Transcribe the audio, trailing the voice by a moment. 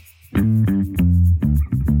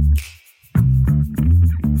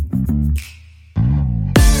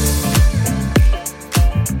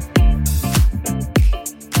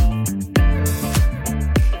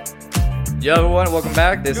Yo everyone, welcome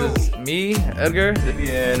back. This is me, Edgar.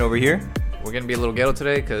 Sabian over here. We're gonna be a little ghetto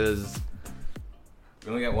today because We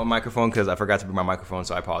only got one microphone because I forgot to bring my microphone,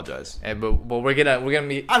 so I apologize. but we're gonna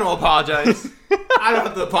be I don't apologize. I don't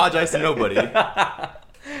have to apologize to nobody.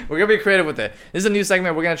 we're gonna be creative with it. This is a new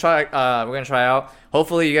segment we're gonna try out.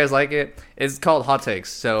 Hopefully you guys like it. It's called Hot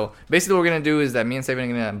Takes. So basically what we're gonna do is that me and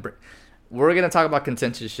Sabian we're gonna talk about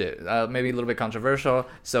contentious shit, maybe a little bit controversial.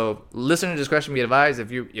 So listener discretion be advised.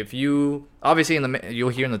 If you obviously you'll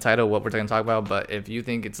hear in the title what we're gonna talk about, but if you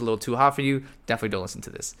think it's a little too hot for you, definitely don't listen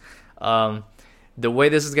to this. The way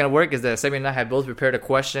this is gonna work is that Sabian and I have both prepared a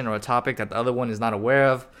question or a topic that the other one is not aware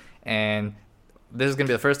of, and this is gonna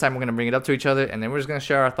be the first time we're gonna bring it up to each other, and then we're just gonna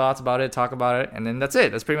share our thoughts about it, talk about it, and then that's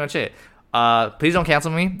it. That's pretty much it. Please don't cancel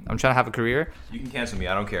me. I'm trying to have a career. You can cancel me.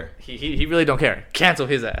 I don't care. He really don't care. Cancel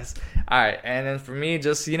his ass. All right, and then for me,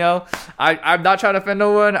 just I'm not trying to offend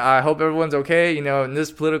no one. I hope everyone's okay. In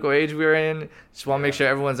this political age we're in, just want to make sure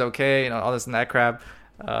everyone's okay. All this and that crap.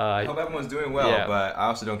 I hope everyone's doing well, but I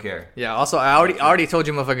also don't care. Yeah. Also, I already told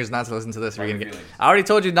you motherfuckers not to listen to this. If you're gonna I already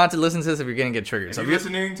told you not to listen to this if you're gonna get triggered. So if you're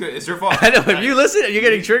listening to it, it's your fault. I know. If you listen and you're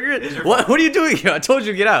getting triggered, what are you doing here? I told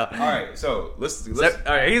you to get out. All right. So let's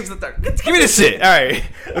all right. Here's the third. Give me this shit. All right.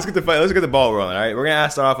 Let's get the ball rolling. All right. We're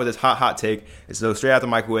gonna start off with this hot take. It's straight out the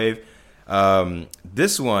microwave.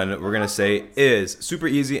 This one we're gonna say is super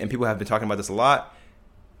easy, and people have been talking about this a lot.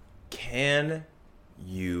 Can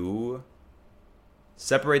you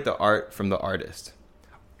separate the art from the artist?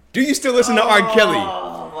 Do you still listen to R. Kelly?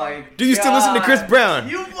 Oh my Do you still listen to Chris Brown?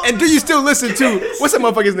 And do you still listen to what's that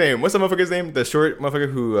motherfucker's name? The short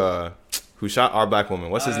motherfucker who shot our black woman.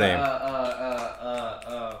 What's his name?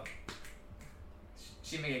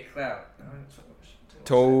 She made a cloud.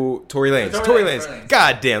 Tory Lanez.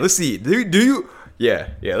 God damn. Let's see. Do you? Yeah.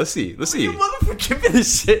 Let's see. You motherfucker, give me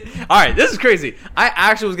this shit. All right, this is crazy.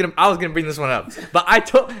 I was gonna bring this one up, but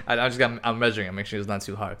I'm measuring it, make sure it's not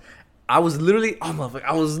too hard. I was literally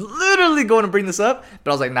going to bring this up,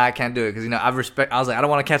 but I was like, nah, I can't do it because I was like, I don't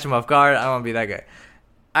want to catch him off guard. I don't want to be that guy.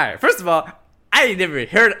 All right, first of all, I ain't never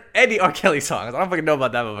heard any R. Kelly songs. I don't fucking know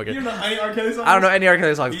about that motherfucker. You don't know any R. Kelly songs? I don't know any R.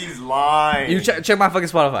 Kelly songs. He's lying. You check my fucking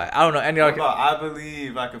Spotify. I don't know any R. Kelly. I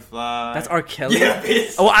believe I can fly. That's R. Kelly? Yeah,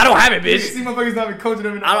 bitch. Oh, I don't have it, bitch. You see motherfuckers not even coaching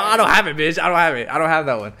them. I don't have it, bitch. I don't have it. I don't have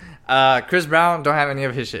that one. Chris Brown, don't have any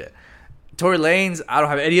of his shit. Tory Lanez, I don't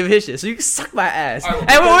have any of his shit. So you can suck my ass. Right,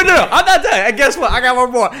 hey, wait, no. I'm not done. And guess what? I got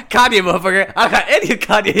one more. Kanye, motherfucker. I don't got any of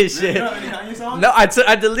Kanye's shit. You know any Kanye songs? No, I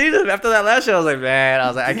deleted them after that last show. I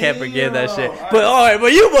was like, I can't forget that shit.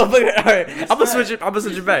 But you motherfucker. All right, I'm gonna switch it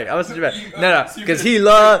back. No, because he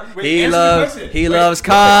loves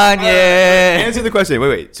Kanye. Answer the question.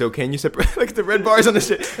 Wait. So can you separate like the red bars on the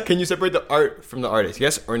shit? Can you separate the art from the artist?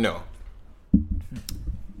 Yes or no?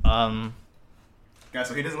 Guys,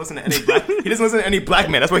 so he doesn't listen to any black. He doesn't listen to any black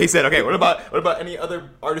man. That's what he said. Okay, what about any other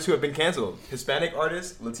artists who have been canceled? Hispanic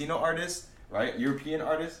artists, Latino artists, right? European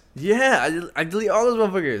artists. Yeah, I delete all those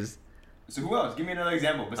motherfuckers. So who else? Give me another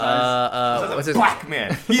example besides what's a black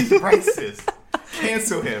man. He's racist.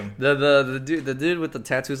 Cancel him. The dude with the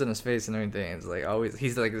tattoos on his face and everything is like always.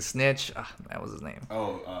 He's like a snitch. What was his name?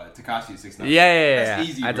 Tekashi 6ix9ine. Yeah. That's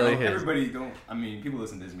easy, I bro. delete his. Everybody don't. I mean, people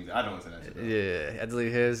listen to his music. I don't listen to that shit, though. Yeah, I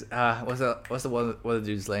delete his. What's the one? What the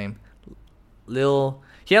dude's name?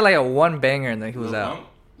 He had like a one banger and then he was out.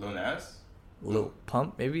 Lil Nas. Lil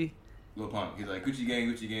Pump, maybe. Lil Pump. He's like Gucci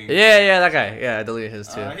Gang. Yeah, that guy. Yeah, I deleted his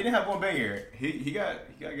too. He didn't have one banger. He got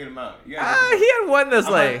to get him out. He had one that's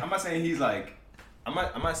I'm not saying he's like. I'm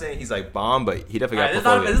not saying he's like bomb, but he definitely got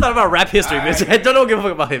portfolio. It's not about rap history, bitch. I don't give a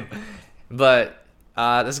fuck about him. But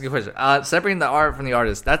that's a good question. Separating the art from the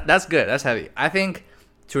artist. That's good. That's heavy. I think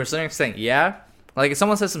to a certain extent, yeah. Like if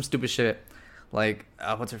someone says some stupid shit, like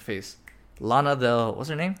what's her face? What's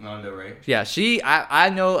her name? Lana Del Rey. Yeah,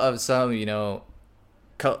 I know of some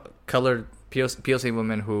colored POC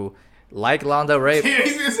women who like Lana Del Rey.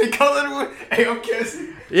 He's gonna say colored women. Hey, I'm kidding.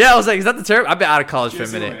 Yeah, I was like, is that the term? I've been out of college for a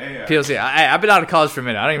minute. Yeah. POC. I've been out of college for a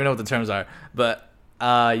minute. I don't even know what the terms are. But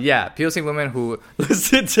yeah, POC women who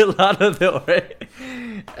listen to Lana Del Rey,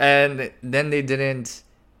 and then they didn't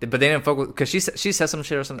fuck with, because she said some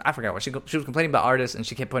shit or something. I forgot what she was complaining about artists, and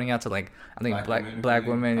she kept pointing out to like I think black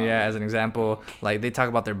women, yeah, as an example. Like they talk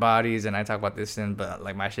about their bodies, and I talk about this, but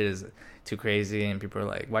like my shit is too crazy, and people are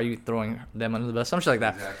like, why are you throwing them under the bus? Some shit like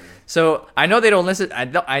that. Exactly. I I know they don't listen.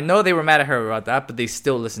 I know they were mad at her about that, but they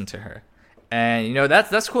still listen to her. And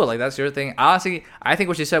that's cool. Like that's your thing. Honestly, I think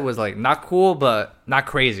what she said was like not cool, but not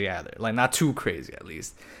crazy either. Like not too crazy at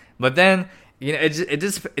least. But then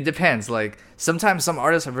it depends. Like sometimes some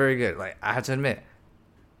artists are very good. Like I have to admit,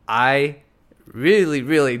 I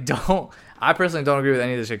really don't. I personally don't agree with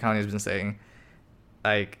any of the shit Kanye's been saying,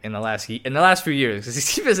 like in the last few years, because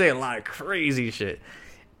he's been saying a lot of crazy shit.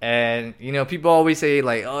 And you know, people always say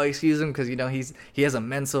like, "Oh, excuse him," because you know he has a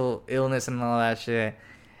mental illness and all that shit.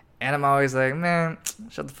 And I'm always like, man,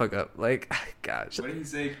 shut the fuck up. Like, God. What did he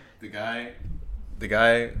say? The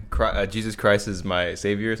guy, Jesus Christ is my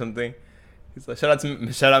savior or something. He's like,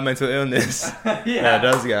 shout out mental illness. Yeah,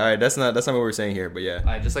 that's yeah. All right, that's not what we're saying here, but yeah. All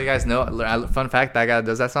right, just so you guys know, fun fact: that guy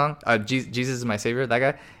does that song. Jesus is my savior. That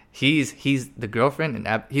guy, he's the girlfriend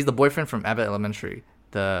and he's the boyfriend from Abbott Elementary.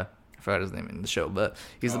 I forgot his name in the show, but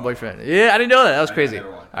he's the boyfriend. Yeah, I didn't know that. That was crazy.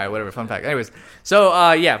 All right, whatever. Fun fact. Anyways,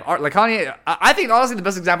 so yeah, like Kanye. I think honestly the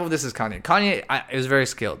best example of this is Kanye. Kanye is very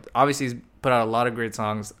skilled. Obviously, he's put out a lot of great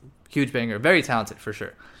songs. Huge banger. Very talented for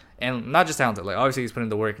sure, and not just talented. Like obviously, he's put in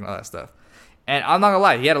the work and all that stuff. And I'm not gonna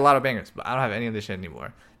lie, he had a lot of bangers, but I don't have any of this shit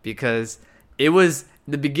anymore because it was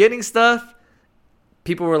the beginning stuff.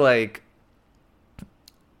 People were like,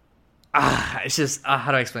 it's just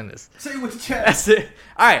how do I explain this? Say it with chest. That's it.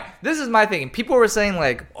 All right, this is my thing. People were saying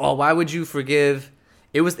like, oh, why would you forgive?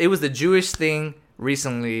 It was the Jewish thing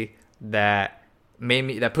recently that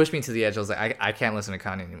pushed me to the edge. I was like, I can't listen to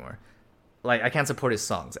Kanye anymore. Like I can't support his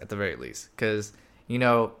songs at the very least because you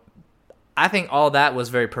know. I think all that was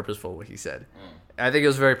very purposeful, what he said. I think it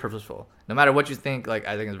was very purposeful. No matter what you think, like,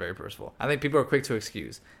 I think it's very purposeful. I think people are quick to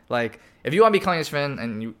excuse. Like, if you want to be Kanye's friend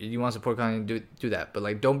and you want to support Kanye, do that. But,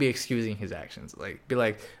 like, don't be excusing his actions. Like, be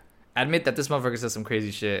like, admit that this motherfucker said some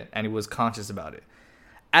crazy shit and he was conscious about it.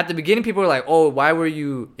 At the beginning, people were like, oh, why were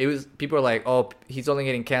you... People were like, oh, he's only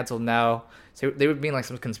getting canceled now. So they were being like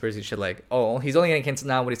some conspiracy shit like, oh, he's only getting canceled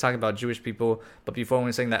now when he's talking about Jewish people. But before when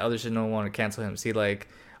he's saying that other shit, no one wanted to cancel him. See, like...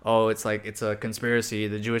 oh, it's a conspiracy.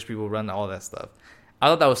 The Jewish people run all that stuff. I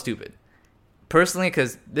thought that was stupid. Personally,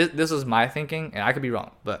 because this was my thinking, and I could be wrong,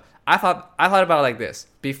 but I thought about it like this.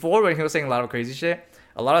 Before, when he was saying a lot of crazy shit,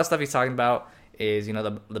 a lot of stuff he's talking about is, you know,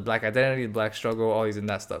 the black identity, the black struggle, all these and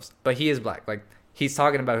that stuff. But he is black. Like, he's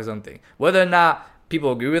talking about his own thing. Whether or not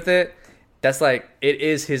people agree with it, that's like, it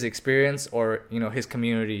is his experience or, you know, his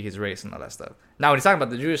community, his race, and all that stuff. Now, when he's talking about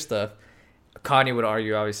the Jewish stuff, Kanye would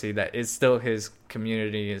argue, obviously, that it's still his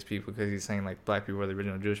community, his people, because he's saying, like, black people are the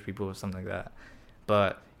original Jewish people or something like that.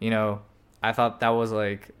 But, you know, I thought that was,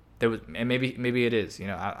 like, and maybe it is, you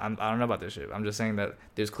know, I don't know about this shit. I'm just saying that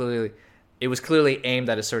it was clearly aimed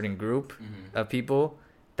at a certain group of people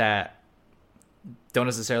that don't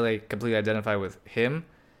necessarily completely identify with him.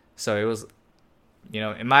 So it was, you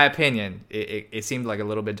know, in my opinion, it seemed like a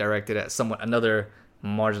little bit directed at another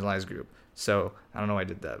marginalized group. So I don't know why I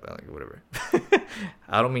did that, but like whatever.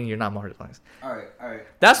 I don't mean you're not marginalized. All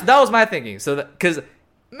right. That was my thinking. So because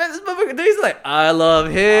man, this motherfucker, he's like, I love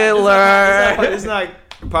Hitler. It's not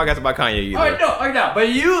a podcast about Kanye either. I know. But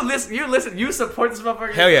you listen. You support this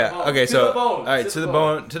motherfucker. Hell yeah. Okay, to so the bone. All right, to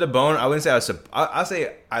the bone. I wouldn't say I'll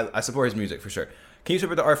say I support his music for sure. Can you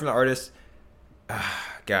support the art from the artist?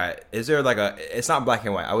 God, is there like it's not black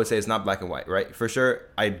and white. I would say it's not black and white, right? For sure.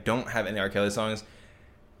 I don't have any R. Kelly songs.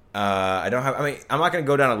 I'm not going to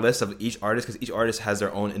go down a list of each artist because each artist has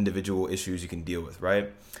their own individual issues you can deal with,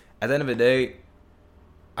 right? At the end of the day,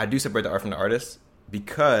 I do separate the art from the artist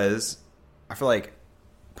because I feel like,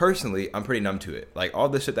 personally, I'm pretty numb to it. Like, all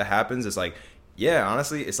this shit that happens is like, yeah,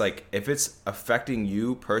 honestly, it's like, if it's affecting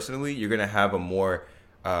you personally, you're going to have a more,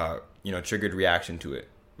 triggered reaction to it,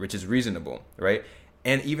 which is reasonable, right?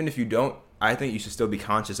 And even if you don't, I think you should still be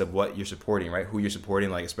conscious of what you're supporting, right? Who you're supporting,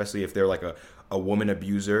 like, especially if they're like a woman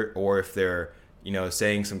abuser or if they're, you know,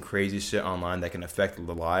 saying some crazy shit online that can affect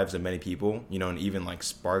the lives of many people, you know, and even like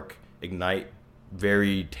ignite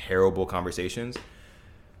very terrible conversations.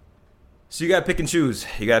 So you gotta pick and choose.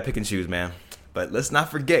 Man. But let's not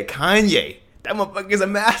forget Kanye. That motherfucker is a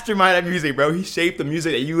mastermind of music, bro. He shaped the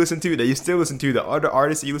music that you listen to, that you still listen to, the other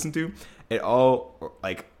artists that you listen to. It all,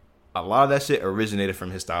 like, a lot of that shit originated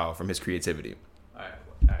from his style, from his creativity. All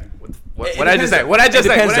right. What I just say?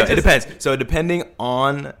 It depends. So depending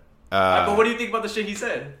on. But what do you think about the shit he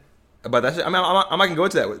said? About that shit? I mean, I'm not gonna go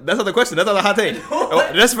into that. That's not the question. That's not the hot take.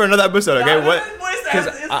 That's for another episode, okay? Because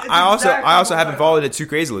I also haven't followed it too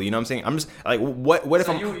crazily. You know what I'm saying? I'm just like, what if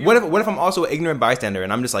I'm also an ignorant bystander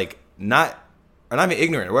and I'm just like not even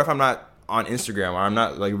ignorant? What if I'm not on Instagram or I'm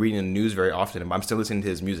not like reading the news very often, but I'm still listening to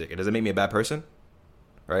his music? Does it make me a bad person?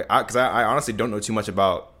 Right? Because I honestly don't know too much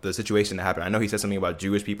about the situation that happened. I know he said something about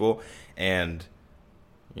Jewish people, and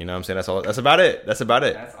you know what I'm saying? That's about it. That's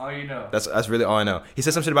all you know. That's really all I know. He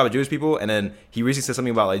said some shit about Jewish people, and then he recently said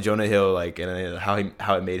something about like Jonah Hill, like, and how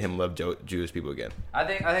it made him love Jewish people again. I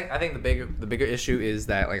think the bigger issue is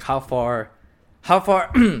that like how far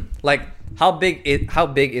like how big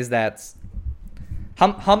is that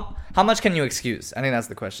how much can you excuse? I think that's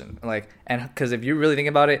the question. Like, and because if you really think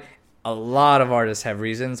about it, a lot of artists have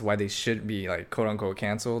reasons why they should be like quote unquote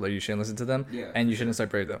canceled, or you shouldn't listen to them, and you shouldn't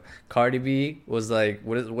separate them. Cardi B was like,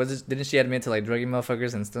 didn't she admit to like drugging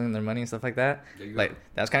motherfuckers and stealing their money and stuff like that? Like,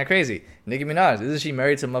 that's kind of crazy. Nicki Minaj, isn't she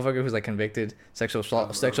married to a motherfucker who's like convicted sexual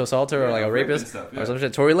assaulter or like a rapist or some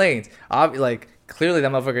shit? Tory Lanez, like clearly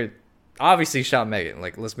that motherfucker obviously shot Megan.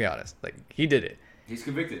 Like, let's be honest, like he did it. He's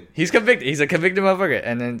convicted. He's a convicted motherfucker,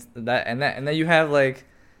 and then you have like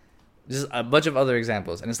just a bunch of other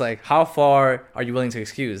examples, and it's like, how far are you willing to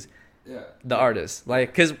excuse the artist? Like,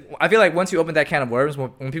 because I feel like once you open that can of worms,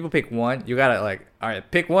 when people pick one, you gotta like, all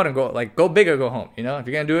right, pick one and go big or go home. You know, if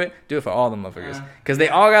you're gonna do it for all the motherfuckers, because they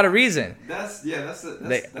all got a reason. That's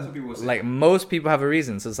what people say. Like, most people have a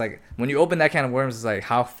reason, so it's like when you open that can of worms, it's like,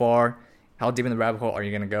 how deep in the rabbit hole are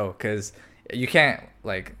you gonna go? Because you can't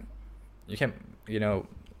you know,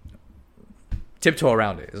 tiptoe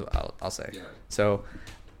around it, is what I'll say. Yeah. So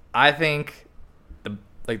I think the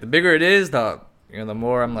bigger it is, the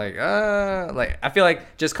more I'm like I feel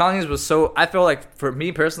like just Kanye's was so, I feel like for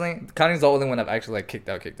me personally, Kanye's the only one I've actually like kicked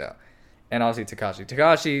out. And obviously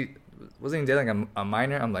Tekashi wasn't even dating a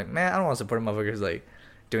minor. I'm like, man, I don't want to support a motherfucker who's like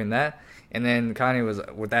doing that. And then Kanye was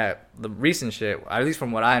with the recent shit, at least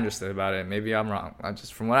from what I understood about it, maybe I'm wrong,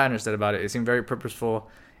 from what I understood about it, it seemed very purposeful.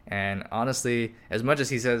 And honestly, as much as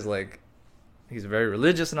he says like he's very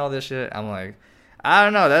religious and all this shit, I'm like, I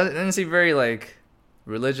don't know, that didn't seem very like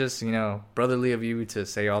religious, you know, brotherly of you to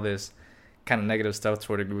say all this kind of negative stuff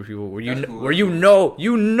toward a group of people where you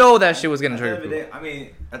know that shit was gonna trigger people. I mean,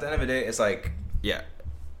 at the end of the day, it's like, yeah,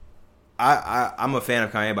 I'm a fan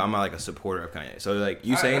of Kanye, but I'm not like a supporter of Kanye. So like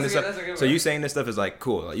you saying this stuff, so you saying this stuff is like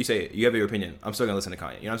cool. Like, you say you have your opinion. I'm still gonna listen to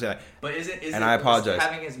Kanye. You know what I'm saying? Like, but is I apologize.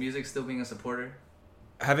 Having his music still being a supporter?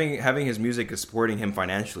 Having his music is supporting him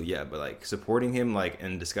financially, yeah, but like supporting him like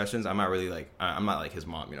in discussions, I'm not really like, I'm not like his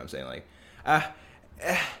mom. You know what I'm saying? Like,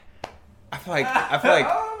 I feel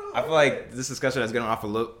like this discussion has gotten off a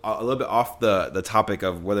little bit off the topic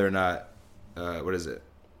of whether or not what is it?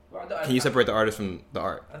 Can you separate the artist from the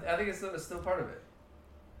art? I think it's still part of it.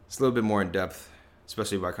 It's a little bit more in depth,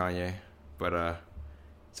 especially by Kanye, but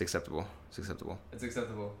it's acceptable. It's acceptable.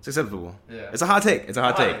 Yeah. It's a hot take. It's a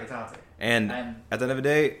hot take. And at the end of the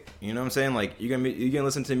day, you know what I'm saying? Like, you're gonna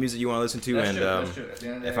listen to music you want to listen to, that's true.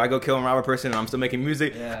 If I go kill and rob a person and I'm still making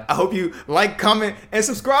music, I hope you like, comment, and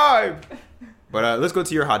subscribe. But let's go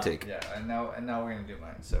to your hot take. Yeah, and now we're gonna do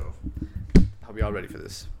mine. So, hope you all ready for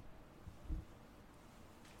this.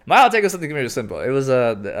 My hot take was something really simple. It was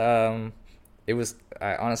I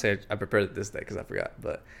honestly prepared it this day because I forgot,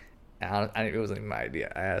 but. It wasn't even my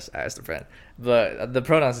idea. I asked a friend. But the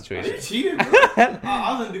pronoun situation. You cheated, bro.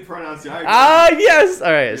 I was gonna do pronouns too. Yes.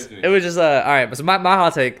 All right. It was just all right. So my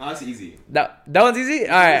hot take. Oh, that's easy. That one's easy.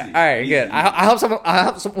 All right. Good. I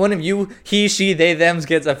hope one of you, he, she, they, them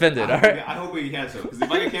gets offended. All right. I hope we get canceled, because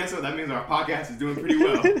if I get canceled, that means our podcast is doing pretty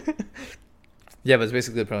well. Yeah, but it's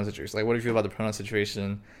basically the pronoun situation. Like, what do you feel about the pronoun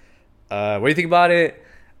situation? What do you think about it?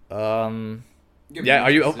 Yeah,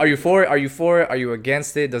 are you for it? Are you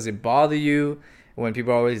against it? Does it bother you when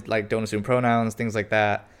people always like don't assume pronouns, things like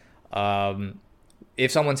that?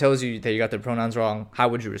 If someone tells you that you got their pronouns wrong, how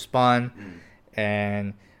would you respond?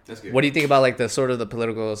 And what do you think about like the sort of the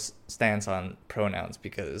political stance on pronouns?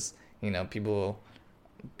 Because, you know, people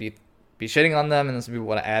be shitting on them, and then some people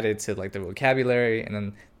want to add it to like their vocabulary, and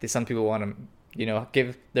then some people want to, you know,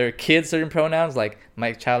 give their kids certain pronouns, like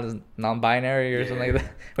my child is non-binary or something like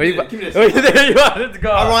that. Where you wanted to go?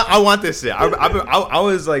 I want this shit. I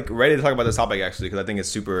was like ready to talk about this topic actually, because I think it's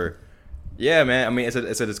super. Yeah, man. I mean, it's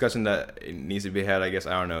a discussion that needs to be had. I guess,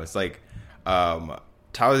 I don't know. It's like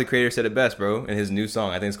Tyler, the Creator, said it best, bro, in his new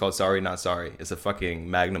song. I think it's called "Sorry Not Sorry." It's a fucking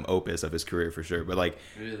magnum opus of his career for sure. But like,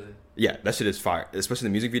 really, yeah, that shit is fire. Especially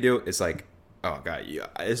the music video. It's like, oh god, yeah.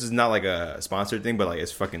 This is not like a sponsored thing, but like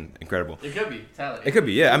it's fucking incredible. It could be, Tyler. It could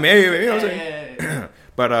be, yeah. I mean, you know what I'm saying? Yeah.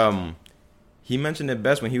 But he mentioned it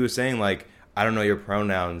best when he was saying like, I don't know your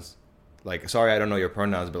pronouns. Like, sorry, I don't know your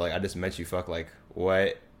pronouns, but like I just met you. Fuck, like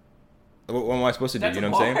what? What am I supposed to do? That's, you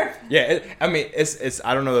know what I'm saying? Yeah. I mean, it's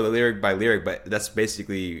I don't know the lyric by lyric, but that's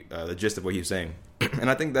basically the gist of what he was saying. And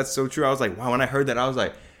I think that's so true. I was like, wow. When I heard that, I was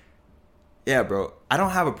like, yeah, bro, I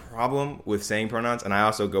don't have a problem with saying pronouns, and I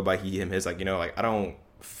also go by he, him, his. Like, you know, like I don't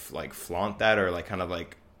like flaunt that or like kind of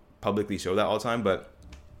like publicly show that all the time. But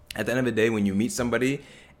at the end of the day, when you meet somebody,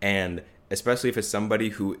 and especially if it's somebody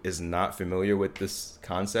who is not familiar with this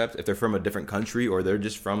concept, if they're from a different country or they're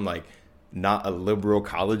just from like not a liberal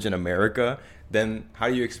college in America, then how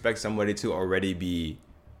do you expect somebody to already be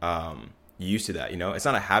used to that? You know, it's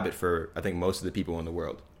not a habit for I think most of the people in the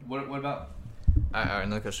world. What about? All right,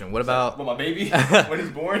 another question. What about my baby when he's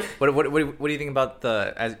born? what do you think about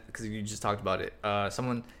because you just talked about it?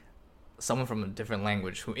 Someone from a different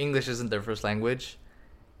language who English isn't their first language,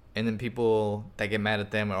 and then people that get mad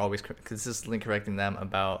at them are always consistently correcting them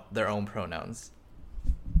about their own pronouns.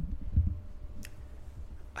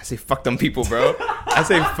 I say fuck them people, bro. I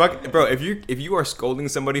say fuck, bro. If you are scolding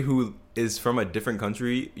somebody who is from a different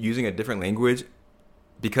country using a different language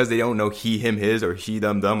because they don't know he, him, his, or she,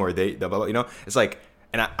 them, or they, blah, blah, blah, you know, it's like,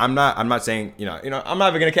 and I'm not saying, you know, I'm not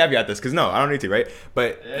even gonna caveat this because no, I don't need to, right?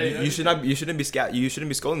 But you shouldn't be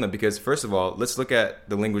scolding them because first of all, let's look at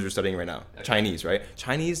the language we're studying right now, okay. Chinese, right?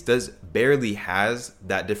 Chinese barely has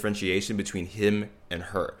that differentiation between him and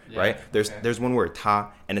her, right? There's one word,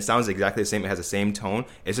 ta, and it sounds exactly the same. It has the same tone.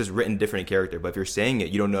 It's just written different in character. But if you're saying it,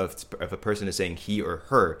 you don't know if a person is saying he or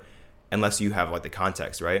her unless you have like the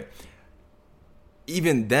context, right?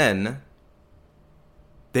 Even then,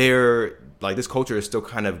 they're like, this culture is still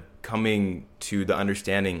kind of coming to the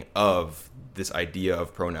understanding of this idea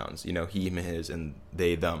of pronouns, you know, he, him, his, and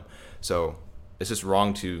they, them. So it's just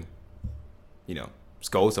wrong to, you know,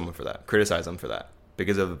 scold someone for that, criticize them for that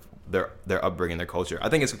because of their upbringing, their culture. I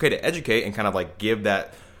think it's okay to educate and kind of like give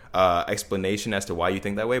that explanation as to why you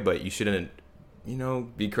think that way, but you shouldn't, you know,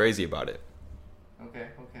 be crazy about it. Okay.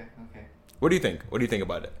 What do you think? What do you think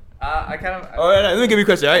about it? Let me give you a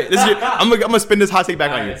question. All right, I'm gonna spin this hot take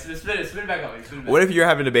back on you. Spin it back on me. What if you're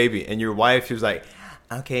having a baby and your wife, she was like,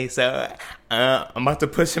 okay, so I'm about to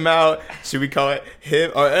push him out. Should we call it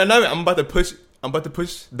him? Or I'm about to push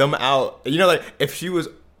them out. You know, like if she was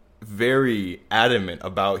very adamant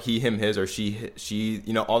about he, him, his, or she,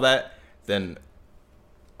 you know, all that, then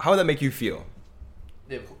how would that make you feel?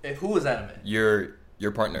 If who was adamant?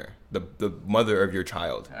 Your partner, the mother of your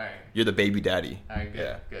child. All right. You're the baby daddy. All right,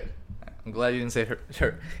 good. I'm glad you didn't say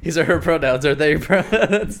her. His or her pronouns or they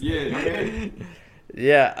pronouns. Yeah. Okay.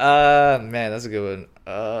 Yeah. Man, that's a good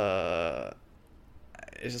one.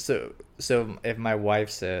 It's just so if my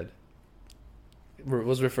wife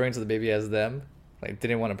was referring to the baby as them, like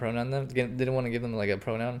didn't want to pronoun them, didn't want to give them like a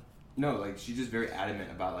pronoun. No, like she's just very adamant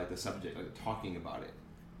about like the subject, like talking about it.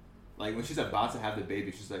 Like when she's about to have the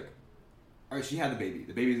baby, she's like, all right, she had the baby.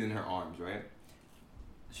 The baby's in her arms, right?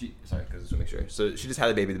 Sorry, because I just want to make sure. So she just had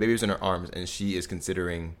the baby. The baby was in her arms, and she is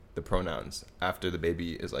considering the pronouns after the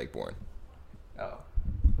baby is like born. Oh.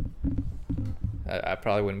 I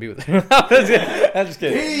probably wouldn't be with her. I'm just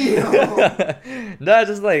kidding. No,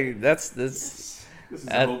 just like that's. This is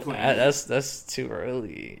the whole plan. That's too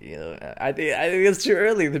early. You know, I think it's too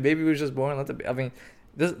early. The baby was just born.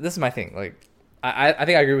 This is my thing. Like, I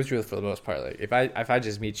think I agree with you for the most part. Like, if I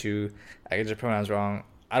just meet you, I get your pronouns wrong.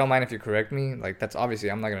 I don't mind if you correct me. Like, that's obviously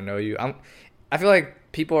I'm not gonna know you. I feel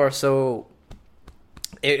like people are so.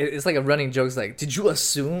 It's like a running joke. It's like, did you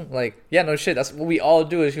assume? Like, yeah, no shit. That's what we all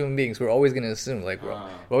do as human beings. We're always gonna assume. Like, we're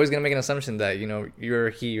always gonna make an assumption that, you know, you're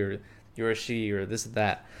a he or you're a she or this or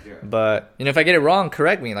that. Yeah. But, you know, if I get it wrong,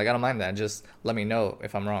 correct me. Like, I don't mind that. Just let me know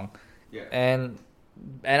if I'm wrong. Yeah. And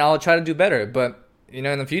I'll try to do better. But, you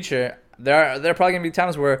know, in the future, there are probably gonna be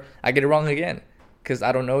times where I get it wrong again. Because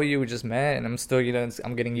I don't know you, we just met, and I'm still, you know,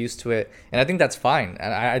 I'm getting used to it. And I think that's fine.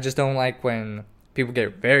 And I just don't like when people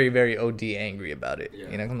get very, very OD angry about it.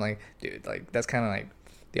 Yeah. You know, I'm like, dude, like, that's kind of like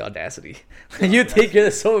the audacity. You think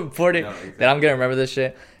you're so important that I'm going to remember this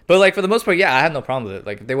shit. But, like, for the most part, yeah, I have no problem with it.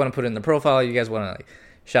 Like, if they want to put it in the profile, you guys want to, like,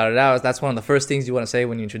 shout it out. That's one of the first things you want to say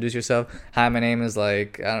when you introduce yourself. Hi, my name is,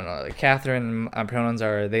 like, I don't know, like Catherine. My pronouns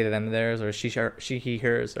are they, them, theirs, or she, he,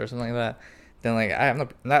 hers, or something like that. Then, like, I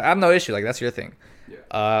have no issue. Like, that's your thing.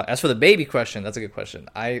 Yeah. As for the baby question, that's a good question.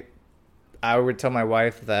 I would tell my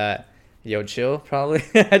wife that, yo, chill, probably.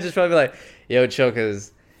 I just probably be like, yo, chill,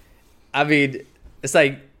 because, I mean, it's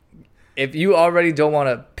like, if you already don't want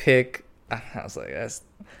to pick, I was like,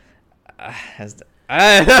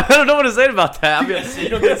 I don't know what to say about that. I mean, you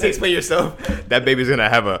don't get to explain yourself. That baby's going to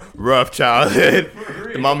have a rough childhood.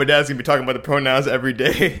 The mom and dad's going to be talking about the pronouns every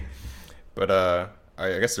day. But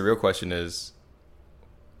I guess the real question is,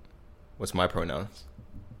 what's my pronouns?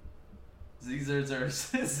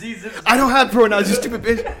 Zers. I don't have pronouns, you stupid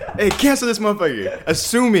bitch. Hey, cancel this motherfucker.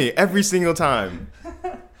 Assume me every single time.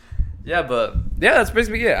 Yeah, but yeah, that's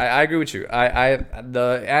basically it. I agree with you.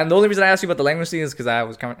 The only reason I asked you about the language thing is because I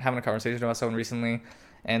was having a conversation about someone recently,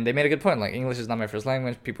 and they made a good point. Like, English is not my first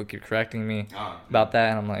language. People keep correcting me about that,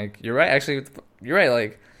 and I'm like, you're right. Actually, you're right.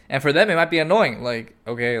 Like, and for them, it might be annoying. Like,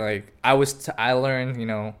 okay, like I learned, you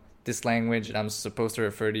know, this language, and I'm supposed to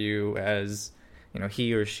refer to you as, you know,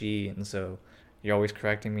 he or she, and so you're always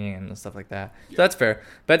correcting me and stuff like that. Yeah. So that's fair.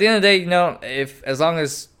 But at the end of the day, you know, as long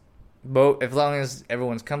as But as long as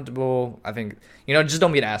everyone's comfortable, I think, just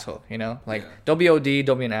don't be an asshole, Like, don't be OD,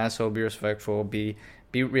 don't be an asshole, be respectful, be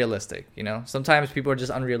realistic, Sometimes people are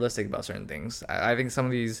just unrealistic about certain things. I think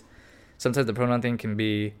sometimes the pronoun thing can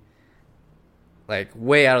be, like,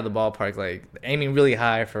 way out of the ballpark, like, aiming really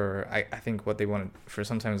high for, I think, what they want, for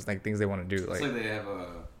sometimes, like, things they want to do. It's like they have a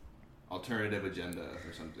alternative agenda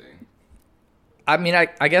or something. I mean,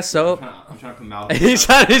 I guess so. I'm trying to come out. he's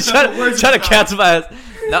trying to classify us.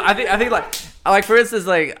 No, I think like for instance,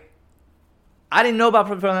 like, I didn't know about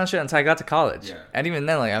pronouns shit until I got to college. Yeah. And even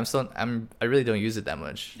then, like, I really don't use it that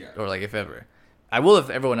much. Yeah. Or, like, if ever. I will if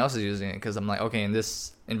everyone else is using it, because I'm like, okay, in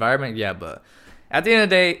this environment, yeah, but at the end of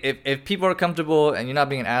the day, if people are comfortable and you're not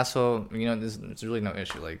being an asshole, there's really no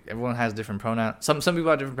issue. Like, everyone has different pronouns. Some people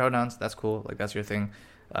have different pronouns. That's cool. Like, that's your thing.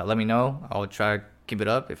 Let me know. I'll try to keep it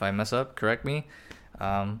up. If I mess up, correct me.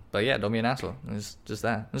 But yeah, don't be an asshole. It's just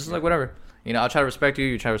that. It's just like whatever. I'll try to respect you.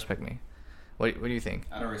 You try to respect me. What do you think?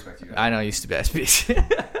 I don't respect you guys. I know, you stupid ass bitch.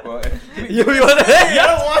 Well, you want the handshake? I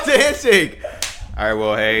don't want the handshake. All right,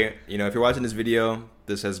 well, hey, if you're watching this video,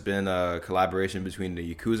 this has been a collaboration between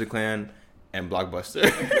the Yakuza clan and Blockbuster.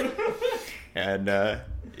 And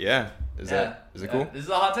yeah, is it cool? This is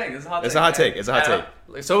a hot take. It's a hot take. It's a hot take.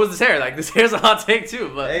 Like, so was this hair. Like, this hair's a hot take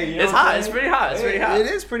too, but hey, it's hot. It's pretty hot. It's pretty hot. It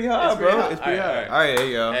is pretty hot, bro. It's pretty hot. All right, there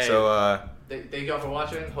you go. Hey, so thank y'all for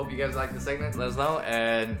watching. Hope you guys like the segment. Let us know.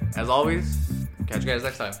 And as always, catch you guys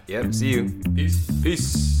next time. Yep. See you. Peace.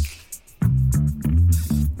 Peace.